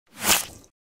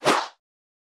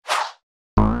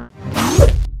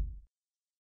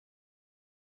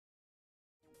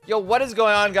Yo, what is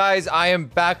going on, guys? I am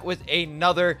back with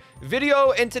another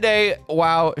video, and today,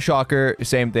 wow, shocker,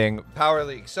 same thing, Power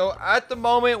League. So at the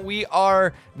moment, we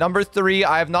are number 3.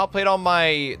 I have not played on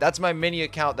my, that's my mini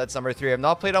account, that's number 3. I have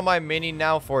not played on my mini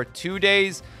now for 2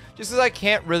 days, just because I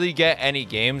can't really get any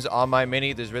games on my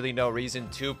mini. There's really no reason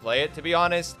to play it, to be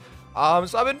honest.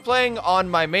 So I've been playing on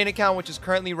my main account, which is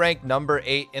currently ranked number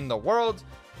 8 in the world.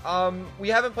 We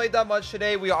haven't played that much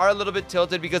today. We are a little bit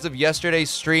tilted because of yesterday's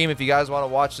stream. If you guys want to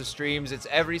watch the streams, it's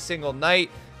every single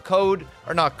night. Link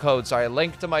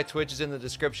to my Twitch is in the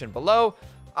description below.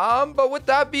 But with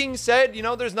that being said, you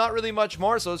know, there's not really much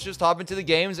more, so let's just hop into the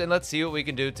games and let's see what we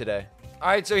can do today. All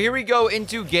right, so here we go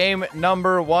into game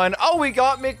number 1. Oh, we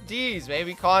got McDee's.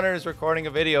 Maybe Connor is recording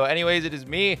a video. Anyways, it is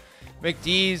me,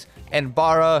 McDee's, and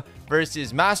Bara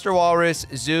versus Master Walrus,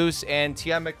 Zeus, and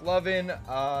TM McLovin.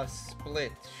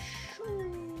 Split.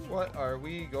 What are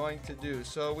we going to do?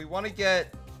 So we want to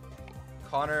get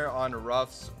Connor on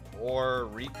Ruffs or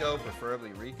Rico,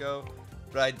 preferably Rico,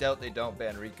 but I doubt they don't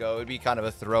ban Rico. It would be kind of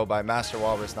a throw by Master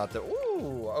Walrus not to.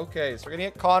 Ooh, okay, so we're gonna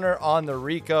get Connor on the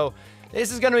Rico.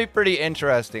 This is gonna be pretty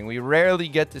interesting. We rarely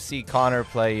get to see Connor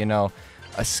play, you know,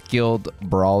 a skilled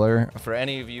brawler. For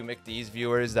any of you McDee's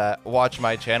viewers that watch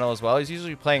my channel as well, he's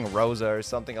usually playing Rosa or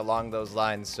something along those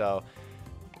lines, so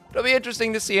it'll be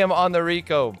interesting to see him on the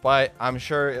Rico, but I'm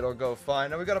sure it'll go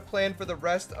fine. Now we got a plan for the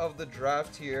rest of the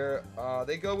draft here.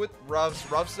 They go with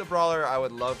Ruffs. Ruffs the brawler I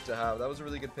would love to have. That was a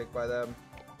really good pick by them.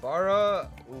 Bara,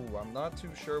 ooh, I'm not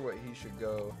too sure what he should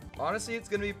go. Honestly, it's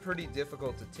going to be pretty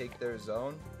difficult to take their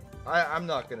zone. I'm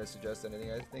not going to suggest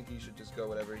anything. I think he should just go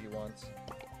whatever he wants.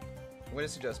 I'm going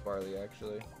to suggest Barley,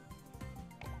 actually.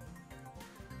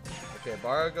 Okay,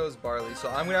 Bara goes Barley. So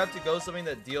I'm going to have to go something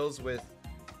that deals with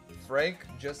Frank,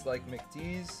 just like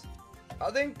McDee's.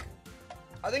 I think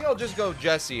I'll just go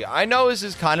Jesse. I know this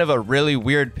is kind of a really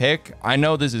weird pick. I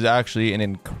know this is actually an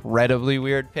incredibly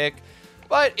weird pick,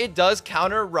 but it does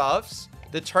counter Ruffs.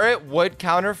 The turret would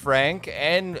counter Frank,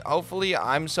 and hopefully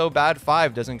I'm So Bad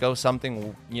 5 doesn't go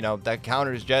something, you know, that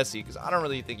counters Jesse, because I don't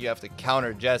really think you have to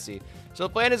counter Jesse. So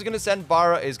the plan is going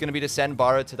to be to send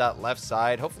Bara to that left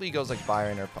side. Hopefully he goes like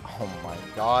Byron or... Oh my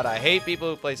god, I hate people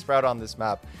who play Sprout on this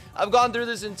map. I've gone through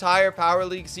this entire Power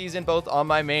League season, both on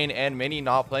my main and mini,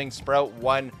 not playing Sprout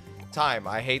one time.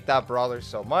 I hate that brawler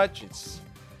so much. It's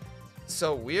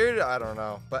so weird. I don't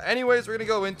know. But anyways, we're going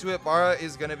to go into it. Bara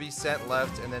is going to be sent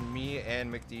left, and then me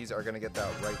and McDee's are going to get that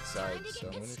right side. So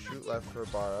I'm going to shoot left for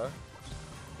Bara.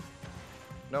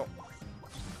 No.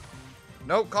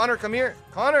 No, Connor, come here.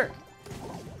 Connor!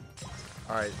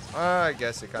 Alright, I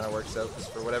guess it kind of works out because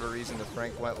for whatever reason the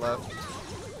Frank went left.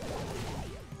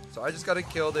 So I just got to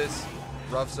kill this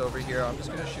Ruffs over here. I'm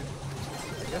just going to shoot.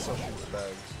 I guess I'll shoot the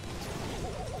bags.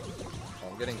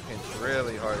 Oh, I'm getting pinched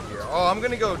really hard here. Oh, I'm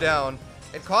going to go down.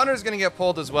 And Connor's going to get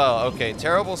pulled as well. Okay,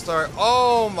 terrible start.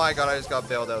 Oh my god, I just got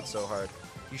bailed out so hard.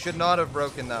 You should not have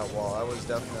broken that wall. That was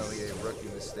definitely a rookie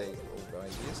mistake. Oh,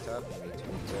 guys, he is tapping me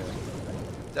too.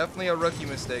 Yeah. Definitely a rookie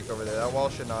mistake over there. That wall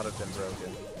should not have been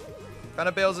broken. Kind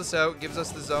of bails us out, gives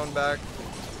us the zone back.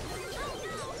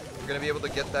 We're going to be able to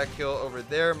get that kill over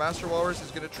there. Master Walrus is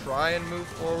going to try and move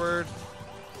forward.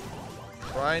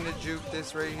 Trying to juke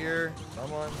this right here.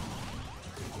 Come on.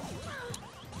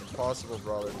 Impossible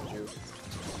brawler to juke.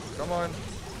 Come on.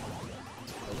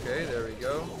 Okay, there we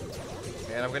go.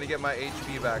 And I'm going to get my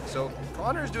HP back. So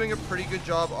Connor's doing a pretty good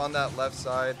job on that left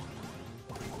side.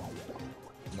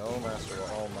 No, Master.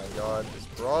 Oh my god. This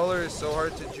brawler is so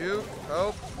hard to juke.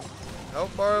 Help.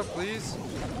 Help, Bara, please.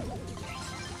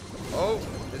 Oh,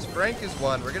 this Frank is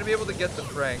one. We're going to be able to get the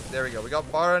Frank. There we go. We got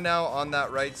Bara now on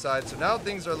that right side. So now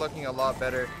things are looking a lot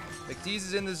better. McDee's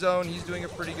is in the zone. He's doing a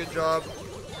pretty good job.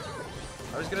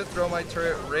 I was going to throw my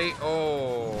turret right.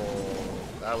 Oh,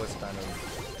 that was kind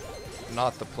of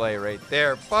not the play right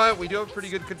there. But we do have pretty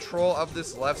good control of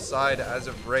this left side as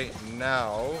of right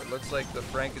now. Looks like the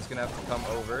Frank is going to have to come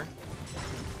over.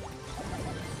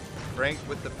 Frank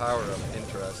with the power up.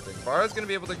 Interesting. Bara's going to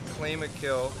be able to claim a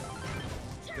kill.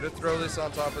 Gonna throw this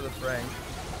on top of the Frank.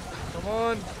 Come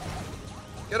on.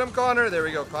 Get him, Connor. There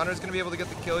we go. Connor's going to be able to get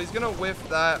the kill. He's going to whiff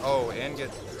that. Oh, and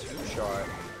get 2-shot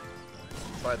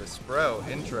by the Sprout.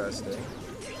 Interesting.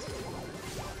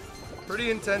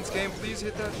 Pretty intense game. Please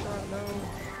hit that shot. No.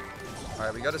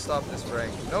 Alright, we got to stop this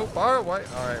Frank. No, Bara. Why?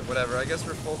 Alright, whatever. I guess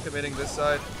we're full committing this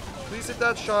side. Please hit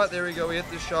that shot. There we go. We hit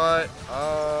the shot.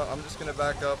 I'm just going to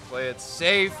back up, play it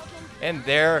safe. And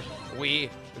there we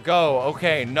go.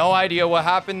 Okay, no idea what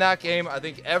happened that game. I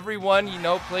think everyone, you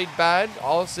know, played bad.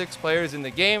 All 6 players in the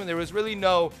game. There was really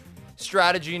no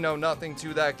strategy, no nothing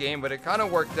to that game, but it kind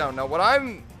of worked out. Now, what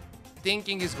I'm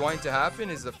thinking is going to happen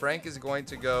is the Frank is going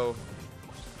to go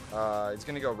He's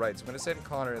going to go right. So I'm going to send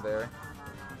Connor there.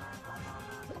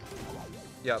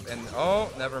 Yep, and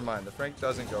oh, never mind. The Frank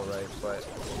doesn't go right, but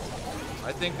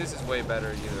I think this is way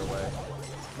better either way.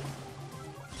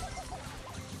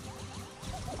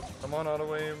 Come on,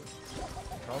 Auto-Aim.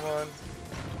 Come on.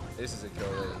 This is a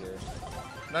kill right here.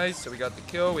 Nice, so we got the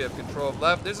kill. We have control of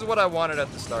left. This is what I wanted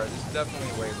at the start. This is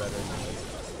definitely way better.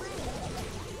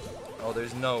 Oh,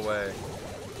 there's no way.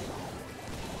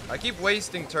 I keep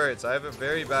wasting turrets. I have a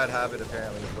very bad habit,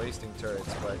 apparently, of wasting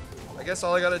turrets, but I guess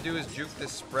all I gotta do is juke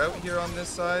this Sprout here on this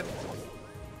side.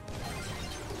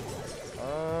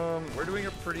 We're doing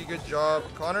a pretty good job.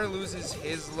 Connor loses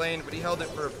his lane, but he held it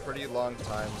for a pretty long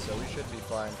time, so we should be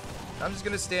fine. I'm just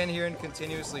gonna stand here and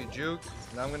continuously juke.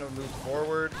 Now I'm gonna move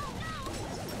forward.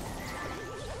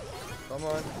 Come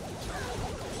on.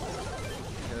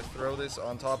 I'm gonna throw this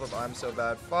on top of I'm So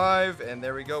Bad 5, and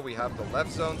there we go. We have the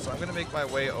left zone, so I'm gonna make my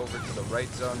way over to the right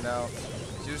zone now.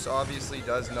 Zeus obviously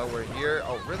does know we're here.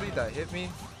 Oh, really? That hit me?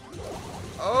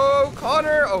 Oh,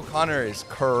 Connor! Oh, Connor is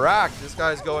correct. This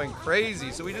guy's going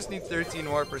crazy. So we just need 13%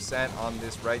 more on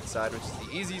this right side, which is the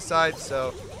easy side.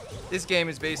 So this game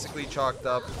is basically chalked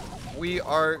up. We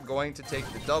are going to take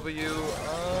the W. Maybe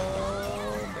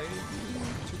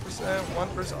 2%,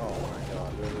 1%. Oh my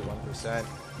god, really 1%.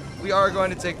 We are going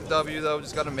to take the W though.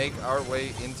 Just got to make our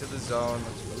way into the zone.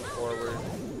 Let's move forward.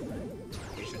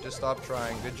 We should just stop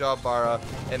trying. Good job, Bara.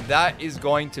 And that is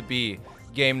going to be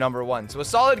game number 1. So a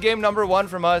solid game number 1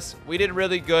 from us. We did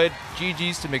really good.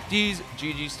 GG's to McDee's.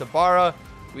 GG's to Bara.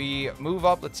 We move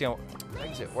up. Let's see how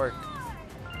exit work.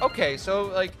 Okay, so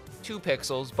like 2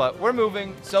 pixels, but we're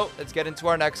moving. So let's get into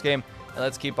our next game and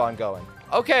let's keep on going.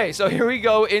 Okay, so here we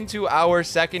go into our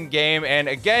second game. And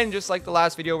again, just like the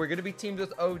last video, we're going to be teamed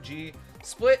with OG.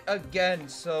 Split again.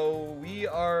 So we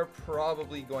are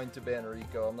probably going to ban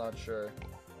Rico. I'm not sure.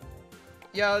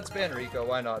 Yeah, let's ban Rico.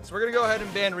 Why not? So we're going to go ahead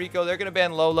and ban Rico. They're going to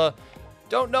ban Lola.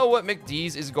 Don't know what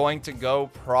McDee's is going to go.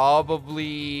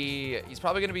 He's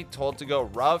probably going to be told to go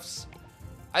Ruffs.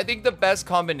 I think the best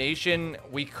combination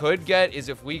we could get is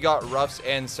if we got Ruffs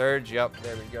and Surge. Yep,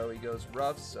 there we go. He goes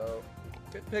Ruffs. So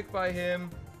good pick by him.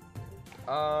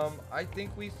 I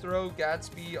think we throw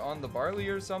Gatsby on the Barley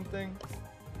or something.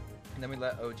 And then we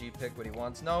let OG pick what he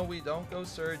wants. No, we don't go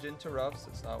Surge into Ruffs.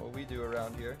 That's not what we do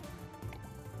around here.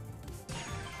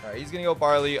 Alright, he's going to go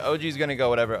Barley. OG's going to go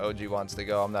whatever OG wants to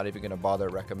go. I'm not even going to bother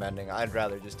recommending. I'd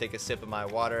rather just take a sip of my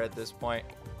water at this point.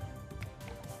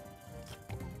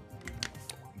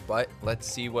 But let's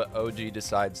see what OG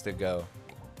decides to go.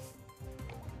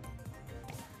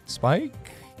 Spike?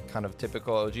 Kind of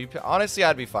typical OG. Honestly,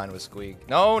 I'd be fine with Squeak.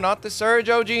 No, not the Surge,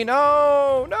 OG.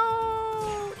 No,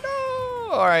 no, no.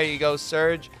 Alright, he goes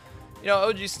Surge. You know,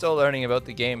 OG's still learning about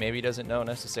the game. Maybe he doesn't know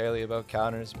necessarily about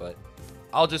counters, but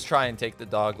I'll just try and take the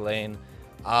dog lane.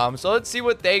 So let's see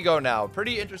what they go now.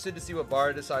 Pretty interested to see what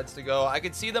Bara decides to go. I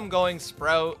could see them going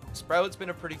Sprout. Sprout's been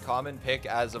a pretty common pick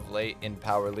as of late in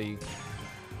Power League.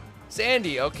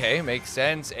 Sandy, okay, makes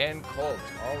sense. And Colt.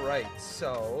 All right,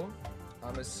 so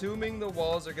I'm assuming the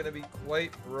walls are going to be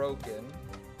quite broken.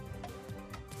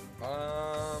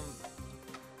 I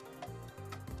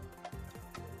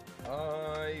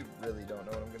really don't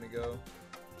know what I'm going to go.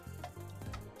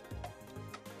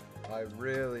 I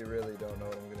really don't know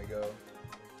what I'm gonna go.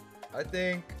 I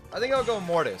think I'll go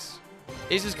Mortis.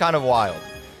 This is kind of wild.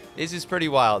 This is pretty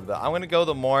wild, but I'm gonna go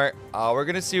the Mort. We're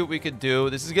gonna see what we could do.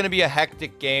 This is gonna be a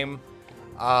hectic game,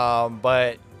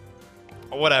 but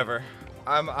whatever.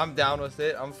 I'm down with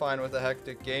it. I'm fine with a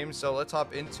hectic game. So let's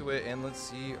hop into it and let's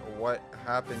see what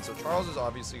happens. So Charles is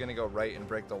obviously gonna go right and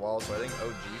break the wall. So I think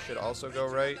OG should also go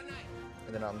right,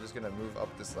 and then I'm just gonna move up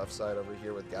this left side over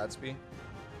here with Gatsby.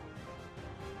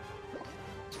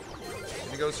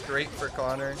 Gonna go straight for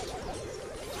Connor.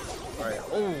 Alright.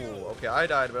 Oh, okay, I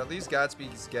died, but at least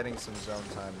Gatsby's getting some zone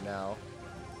time now.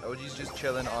 OG's just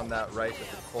chilling on that right with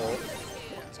the Colt.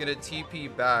 He's gonna TP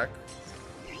back.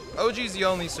 OG's the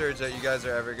only Surge that you guys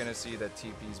are ever gonna see that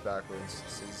TP's backwards.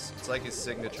 It's like his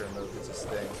signature move. It's his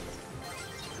thing.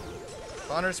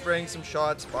 Connor spraying some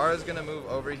shots. Bara's gonna move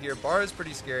over here. Bara's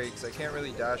pretty scary because I can't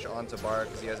really dash onto Bara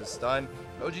because he has a stun.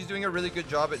 OG's doing a really good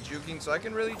job at juking, so I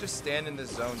can really just stand in this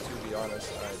zone to be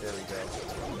honest. Alright, there we go.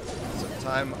 Some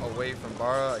time away from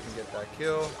Bara. I can get that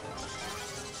kill.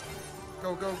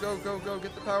 Go, go, go, go, go.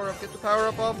 Get the power up. Get the power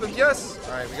up off him. Yes!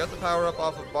 Alright, we got the power up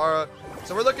off of Bara.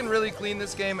 So we're looking really clean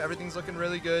this game. Everything's looking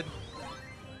really good.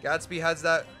 Gatsby has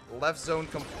that left zone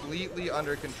completely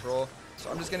under control.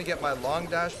 So I'm just going to get my long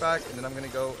dash back, and then I'm going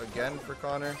to go again for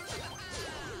Connor.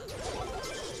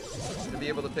 To be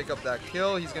able to pick up that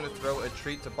kill, he's going to throw a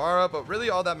treat to Bara, but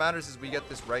really all that matters is we get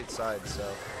this right side. So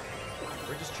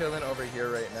we're just chilling over here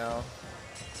right now.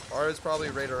 Bar is probably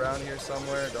right around here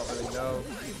somewhere. Don't really know.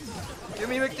 Give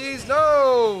me McDee's.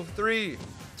 No! 3,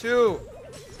 2.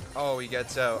 Oh, he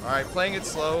gets out. All right, playing it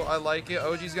slow. I like it.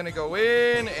 OG's going to go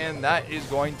in, and that is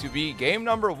going to be game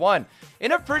number 1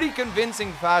 in a pretty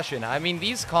convincing fashion. I mean,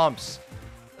 these comps,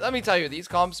 let me tell you, these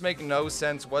comps make no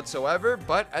sense whatsoever,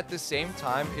 but at the same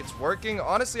time, it's working.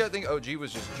 Honestly, I think OG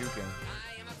was just juking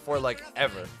for like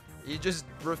ever. He just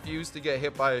refused to get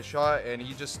hit by a shot, and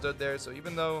he just stood there. So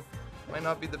even though it might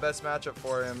not be the best matchup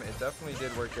for him, it definitely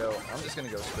did work out. I'm just going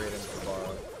to go straight into Bara.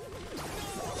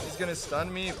 He's going to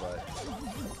stun me, but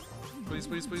please,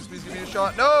 please, please, please give me a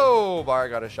shot. No! Bara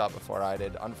got a shot before I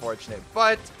did. Unfortunate.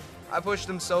 But I pushed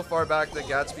him so far back that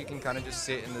Gatsby can kind of just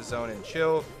sit in the zone and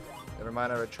chill. Never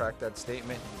mind, I retract that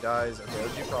statement. He dies. Okay,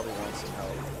 OG probably wants some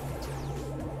help.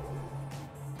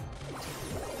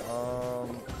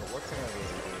 What can I really do?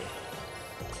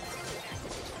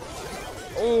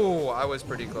 Oh, I was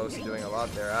pretty close to doing a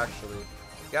lot there, actually.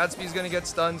 Gatsby's going to get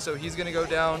stunned, so he's going to go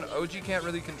down. OG can't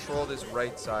really control this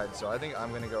right side, so I think I'm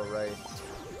going to go right.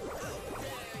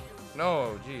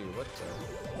 No, gee, what the?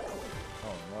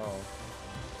 Oh, no.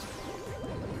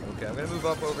 Okay, I'm going to move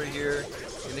up over here.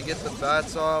 Going to get the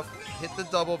bats off. Hit the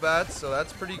double bats, so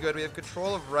that's pretty good. We have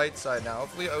control of right side now.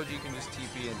 Hopefully OG can just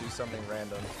TP and do something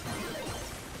random.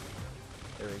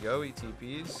 There we go, he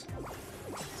TPs.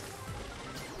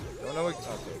 Don't know what,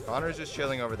 okay, Connor's just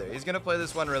chilling over there. He's going to play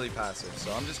this one really passive,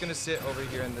 so I'm just going to sit over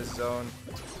here in this zone.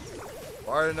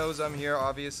 Bara knows I'm here,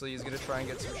 obviously. He's going to try and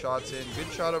get some shots in.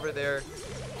 Good shot over there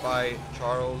by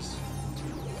Charles.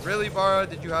 Really, Bara,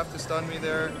 did you have to stun me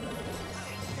there?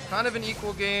 Kind of an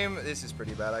equal game. This is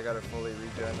pretty bad. I got to fully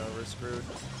regen or we're screwed.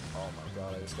 Oh my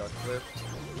god, I just got clipped.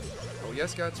 Oh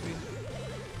yes, Gatsby.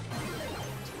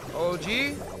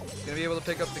 OG gonna be able to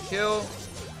pick up the kill.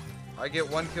 I get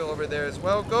 1 kill over there as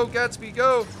well. Go Gatsby,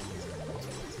 go!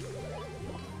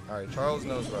 Alright, Charles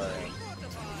knows where I am.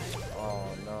 Oh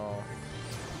no.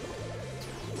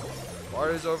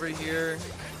 Bara's over here.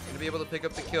 Gonna be able to pick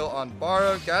up the kill on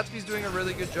Bara. Gatsby's doing a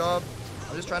really good job.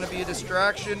 I'm just trying to be a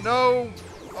distraction. No!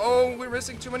 Oh, we're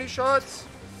missing too many shots.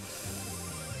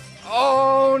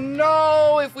 Oh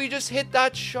no! If we just hit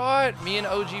that shot, me and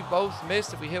OG both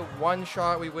missed. If we hit 1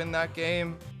 shot, we win that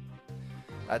game.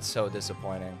 That's so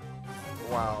disappointing.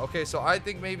 Wow. Okay, so I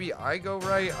think maybe I go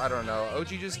right. I don't know. OG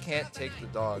just can't take the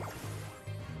dog.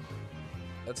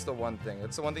 That's the one thing.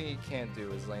 That's the one thing he can't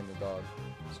do is lane the dog.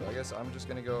 So I guess I'm just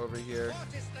gonna go over here.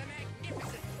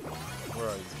 Where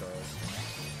are you, Charles?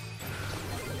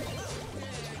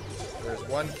 There's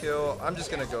 1 kill. I'm just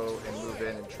going to go and move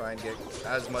in and try and get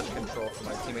as much control from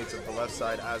my teammates of the left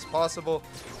side as possible.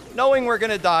 Knowing we're going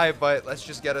to die, but let's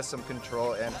just get us some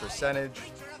control and percentage.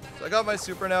 So I got my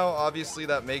super now. Obviously,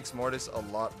 that makes Mortis a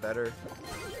lot better.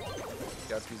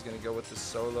 Gatsby's going to go with the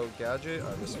solo gadget.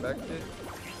 I respect it.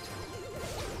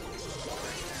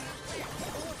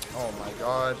 Oh my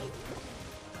god.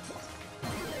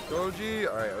 Go OG.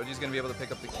 Alright, OG's going to be able to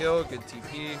pick up the kill. Good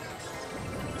TP.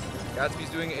 Gatsby's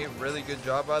doing a really good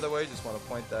job, by the way. Just want to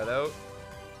point that out.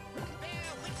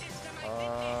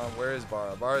 Where is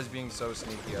Bara? Bara's being so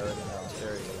sneaky already now.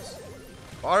 There he is.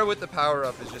 Bara with the power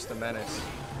up is just a menace.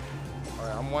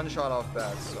 Alright, I'm 1 shot off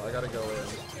bats, so I gotta go in.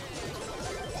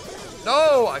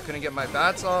 No! I couldn't get my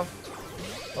bats off.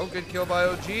 Oh, good kill by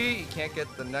OG. He can't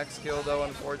get the next kill, though,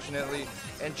 unfortunately.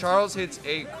 And Charles hits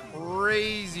a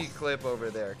crazy clip over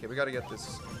there. Okay, we gotta get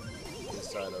this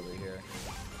side over here.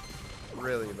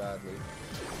 Really badly.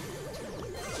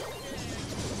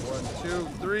 1, 2,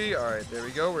 3. Alright, there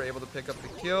we go. We're able to pick up the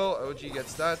kill. OG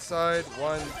gets that side.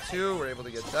 1, 2. We're able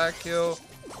to get that kill.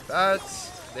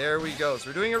 That's. There we go. So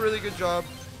we're doing a really good job.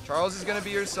 Charles is going to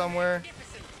be here somewhere.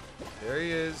 There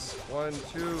he is. 1,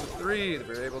 2, 3.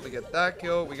 We're able to get that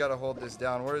kill. We got to hold this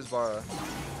down. Where is Bara?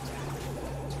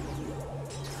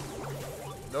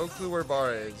 No clue where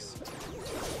Bara is.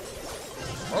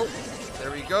 Oh. There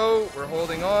we go. We're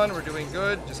holding on. We're doing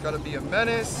good. Just got to be a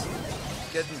menace.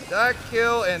 Getting that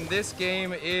kill. And this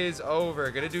game is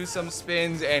over. Gonna do some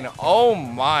spins. And oh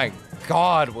my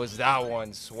god, was that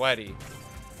one sweaty.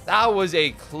 That was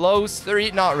a close 3.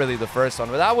 Not really the first one,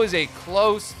 but that was a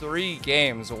close 3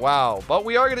 games. Wow. But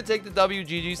we are going to take the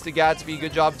WGGs to Gatsby.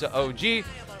 Good job to OG.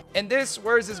 And this,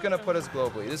 where is this going to put us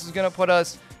globally? This is going to put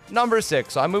us number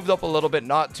 6. So I moved up a little bit,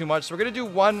 not too much. So we're going to do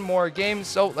 1 more game.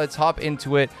 So let's hop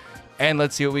into it. And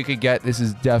let's see what we could get. This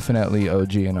is definitely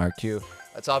OG in our queue.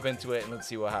 Let's hop into it and let's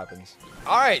see what happens.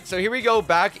 All right, so here we go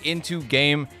back into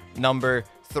game number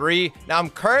 3. Now, I'm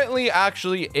currently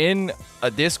actually in a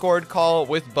Discord call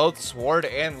with both Sword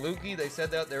and Lukey. They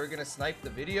said that they were going to snipe the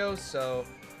video, so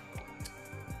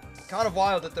kind of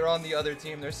wild that they're on the other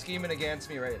team. They're scheming against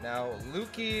me right now.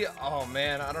 Luki, oh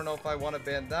man, I don't know if I want to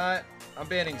ban that. I'm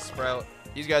banning Sprout.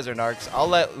 These guys are narcs. I'll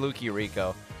let Luki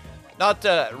Rico. Not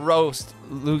to roast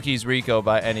Luki's Rico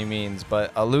by any means,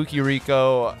 but a Luki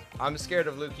Rico. I'm scared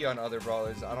of Luki on other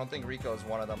brawlers. I don't think Rico is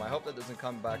one of them. I hope that doesn't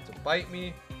come back to bite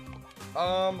me.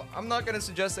 I'm not going to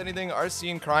suggest anything.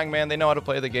 RC and Crying Man, they know how to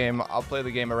play the game. I'll play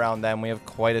the game around them. We have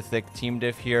quite a thick team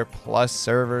diff here, plus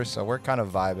server, so we're kind of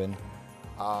vibing.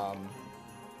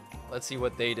 Let's see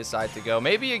what they decide to go.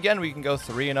 Maybe, again, we can go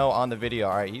 3-0 on the video.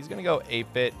 All right, he's going to go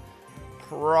 8-bit.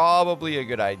 Probably a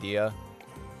good idea.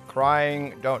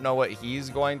 Crying, don't know what he's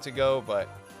going to go, but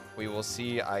we will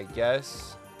see, I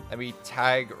guess. Let me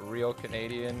tag Real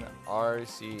Canadian.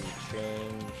 RC,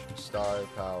 change star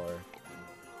power.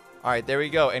 All right, there we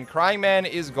go. And Crying Man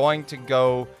is going to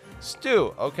go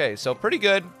Stu. Okay, so pretty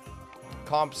good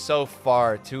comp so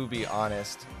far, to be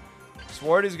honest.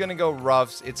 Sword is going to go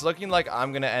Ruffs. It's looking like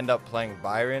I'm going to end up playing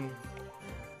Byron.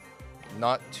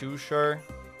 Not too sure,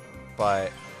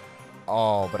 but...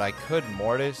 Oh, but I could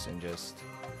Mortis and just...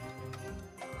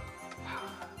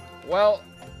 Well,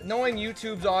 knowing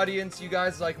YouTube's audience, you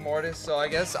guys like Mortis, so I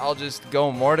guess I'll just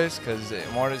go Mortis, because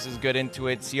Mortis is good into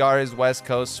it. CR is West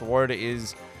Coast, Sword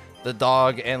is the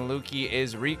dog, and Luki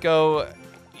is Rico.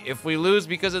 If we lose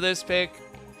because of this pick,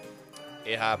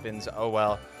 it happens. Oh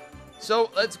well.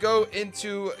 So let's go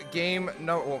into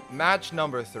match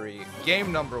number 3,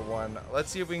 game number 1. Let's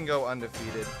see if we can go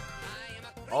undefeated.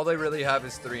 All they really have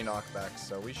is 3 knockbacks,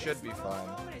 so we should be fine.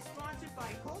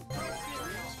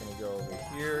 Just gonna go over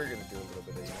here, gonna do a little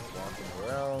bit of walking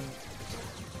around,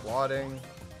 squatting.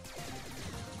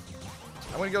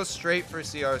 I'm gonna go straight for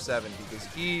CR7 because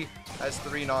he has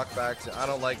 3 knockbacks, and I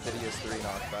don't like that he has 3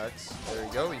 knockbacks. There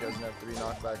we go, he doesn't have 3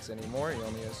 knockbacks anymore, he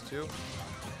only has 2.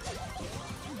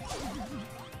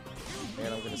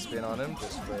 And I'm gonna spin on him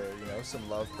just for, you know, some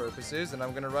love purposes, and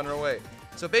I'm gonna run away.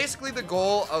 So basically the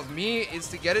goal of me is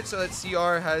to get it so that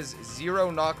CR has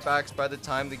 0 knockbacks by the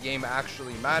time the game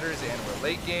actually matters and we're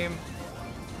late game.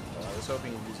 Oh, I was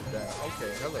hoping you'd use it then.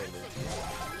 Okay, hello, Luki.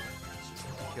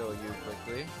 Kill you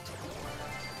quickly.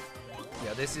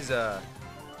 Yeah, this is a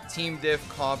team diff,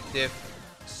 comp diff,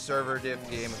 server diff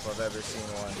game if I've ever seen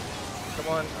one. Come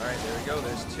on. All right, there we go.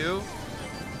 There's 2.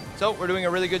 So we're doing a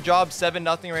really good job,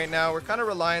 7-0 right now. We're kind of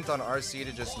reliant on RC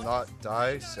to just not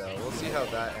die, so we'll see how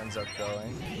that ends up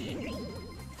going.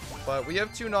 But we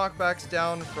have 2 knockbacks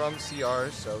down from CR,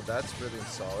 so that's really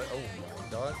solid. Oh my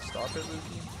god, stop it,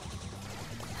 Luki.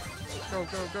 Go,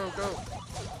 go, go, go.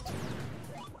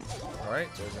 Alright,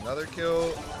 there's another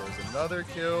kill. There's another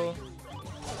kill.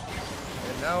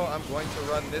 And now I'm going to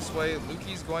run this way.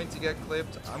 Luki's going to get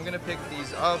clipped. I'm going to pick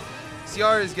these up.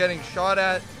 CR is getting shot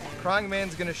at. Crying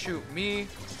Man's going to shoot me.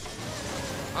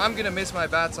 I'm going to miss my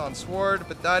bats on Sword,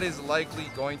 but that is likely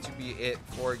going to be it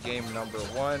for game number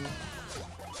 1.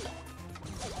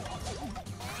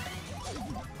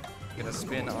 Gonna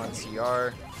spin on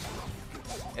CR.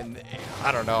 And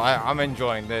I don't know, I'm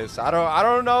enjoying this. I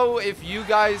don't know if you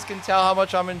guys can tell how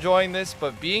much I'm enjoying this,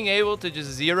 but being able to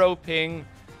just 0 ping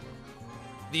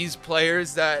these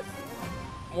players that,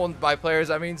 well, by players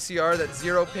I mean CR, that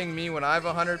 0 ping me when I have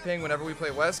 100 ping whenever we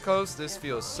play West Coast, this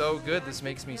feels so good. This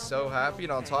makes me so happy.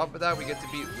 And on top of that, we get to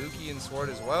beat Luki and Sword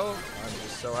as well. I'm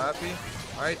just so happy.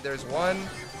 Alright, there's 1.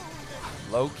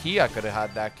 Low key, I could have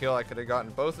had that kill. I could have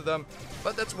gotten both of them.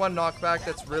 But that's 1 knockback.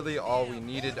 That's really all we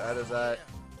needed out of that.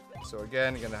 So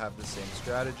again, gonna have the same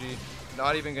strategy.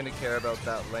 Not even gonna care about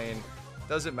that lane.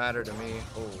 Doesn't matter to me.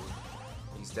 Oh,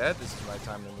 he's dead. This is my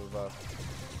time to move up.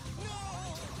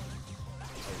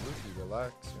 Oh, Luki,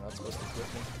 relax. You're not supposed to clip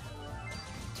me.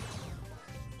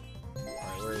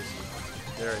 Alright, where is he?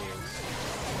 There he is.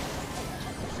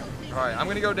 Alright, I'm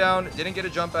gonna go down. Didn't get a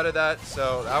jump out of that,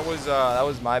 so that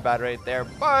was my bad right there.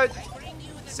 But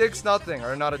 6-0,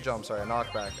 or not a jump, sorry, a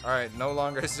knockback. Alright, no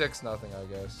longer 6-0, I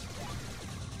guess.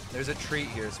 There's a treat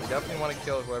here, so we definitely want to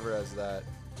kill whoever has that.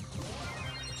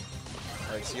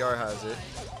 Alright, CR has it.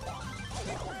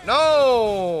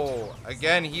 No!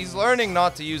 Again, he's learning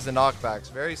not to use the knockbacks.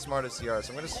 Very smart of CR, so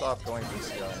I'm going to stop going for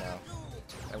CR now.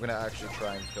 I'm going to actually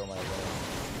try and kill my lane.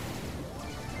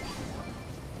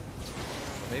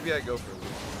 Maybe I go for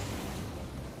Luki.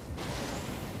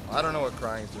 I don't know what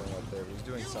Crying's doing up there, but he's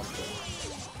doing something.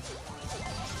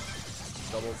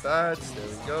 Double bats, there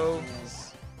we go.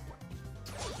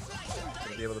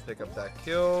 Gonna be able to pick up that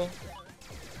kill.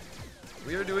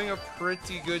 We are doing a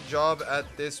pretty good job at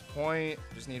this point.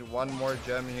 Just need 1 more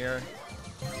gem here.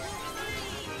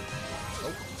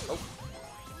 Oh, oh.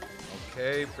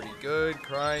 Okay, pretty good.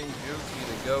 Crying, Juki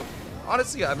to go.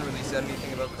 Honestly, I haven't really said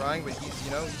anything about crying, but he's,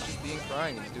 you know, he's just being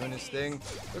crying. He's doing his thing.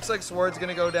 Looks like Sword's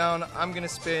gonna go down. I'm gonna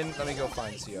spin. Let me go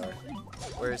find CR.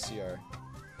 Where is CR?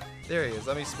 There he is.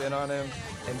 Let me spin on him.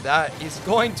 And that is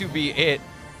going to be it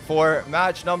for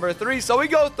match number 3. So we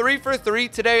go 3 for 3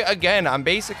 today. Again, I'm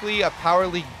basically a Power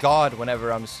League god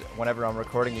whenever I'm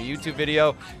recording a YouTube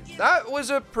video. That was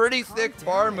a pretty thick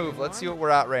bar move. Let's see what we're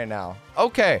at right now.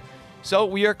 Okay, so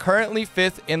we are currently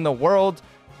 5th in the world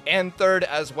and 3rd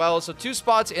as well. So 2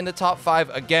 spots in the top 5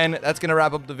 again. That's going to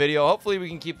wrap up the video. Hopefully we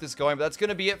can keep this going, but that's going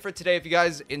to be it for today. If you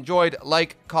guys enjoyed,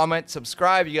 like, comment,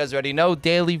 subscribe. You guys already know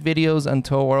daily videos on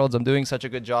Toa Worlds. I'm doing such a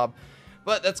good job.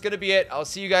 But that's going to be it. I'll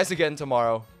see you guys again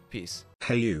tomorrow. Peace.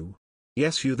 Hey you.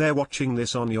 Yes, you there watching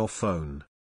this on your phone.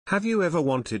 Have you ever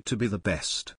wanted to be the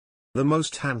best, the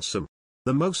most handsome,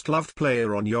 the most loved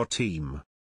player on your team,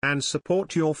 and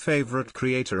support your favorite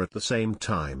creator at the same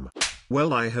time?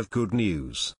 Well, I have good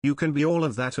news. You can be all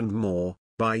of that and more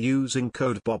by using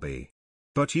code Bobby.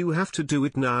 But you have to do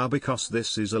it now because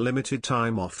this is a limited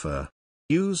time offer.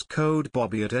 Use code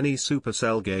Bobby at any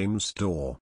Supercell game store.